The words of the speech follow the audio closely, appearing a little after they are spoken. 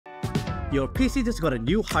Your PC just got a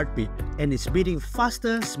new heartbeat and it's beating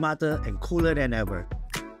faster, smarter, and cooler than ever.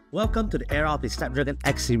 Welcome to the era of the Snapdragon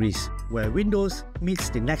X Series, where Windows meets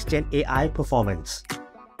the next-gen AI performance.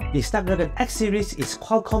 The Snapdragon X Series is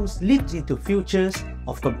Qualcomm's leap into futures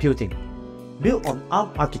of computing. Built on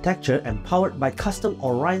ARM architecture and powered by custom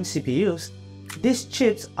Orion CPUs, these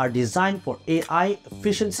chips are designed for AI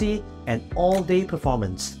efficiency and all-day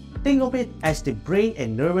performance. Think of it as the brain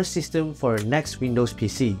and nervous system for your next Windows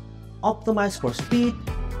PC, optimized for speed,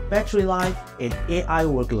 battery life, and AI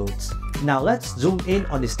workloads. Now let's zoom in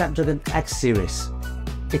on the Snapdragon X Series.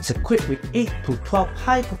 It's equipped with 8 to 12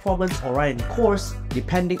 high-performance Orion cores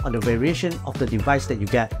depending on the variation of the device that you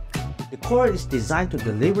get. The core is designed to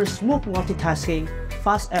deliver smooth multitasking,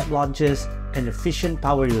 fast app launches, and efficient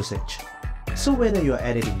power usage. So whether you're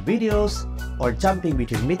editing videos, or jumping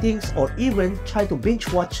between meetings, or even try to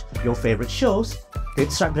binge-watch your favorite shows, the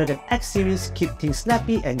Snapdragon X Series keeps things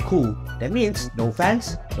snappy and cool. That means no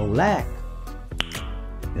fans, no lag.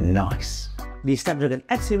 Nice. The Snapdragon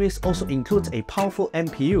X Series also includes a powerful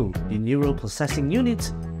NPU, the Neural Processing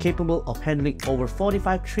Unit, capable of handling over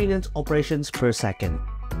 45 trillion operations per second.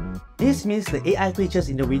 This means the AI features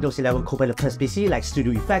in the Windows 11 Copilot PC like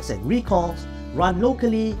studio effects and recalls run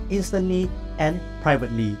locally, instantly, and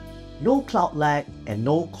privately. No cloud lag and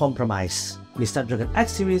no compromise. The Snapdragon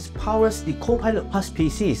X Series powers the Copilot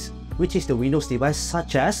PCs, which is the Windows device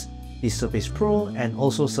such as the Surface Pro and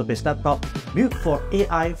also Surface Laptop, built for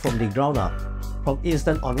AI from the ground up. From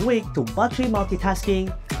instant on-wake to battery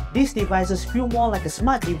multitasking, these devices feel more like a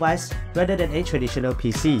smart device rather than a traditional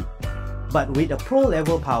PC, but with a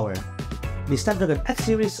pro-level power. The Snapdragon X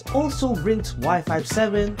Series also brings Wi-Fi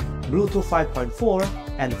 7, Bluetooth 5.4,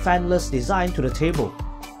 and fanless design to the table.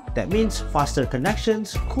 That means faster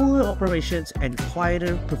connections, cooler operations, and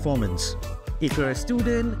quieter performance. If you're a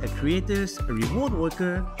student, a creator, a remote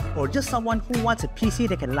worker, or just someone who wants a PC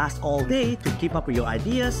that can last all day to keep up with your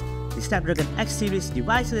ideas, the Snapdragon X Series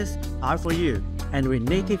devices are for you. And with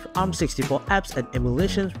native ARM64 apps and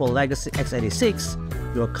emulations for legacy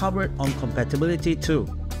x86, you're covered on compatibility too.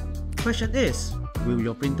 Question is, will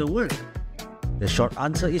your printer work? The short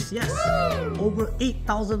answer is yes. Over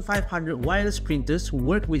 8,500 wireless printers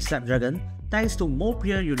work with Snapdragon thanks to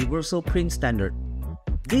MOPIA Universal Print Standard.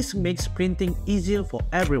 This makes printing easier for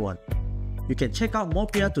everyone. You can check out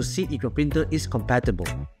MOPIA to see if your printer is compatible.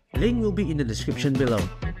 Link will be in the description below.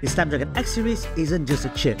 The Snapdragon X Series isn't just a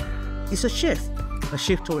chip, it's a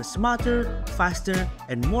shift towards smarter, faster,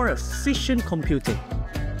 and more efficient computing.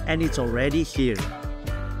 And it's already here.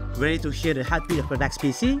 Ready to hear the heartbeat of your next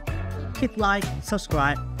PC? Hit like,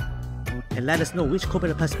 subscribe, and let us know which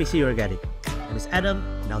Copilot PC you're getting. My name is Adam,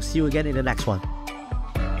 and I'll see you again in the next one.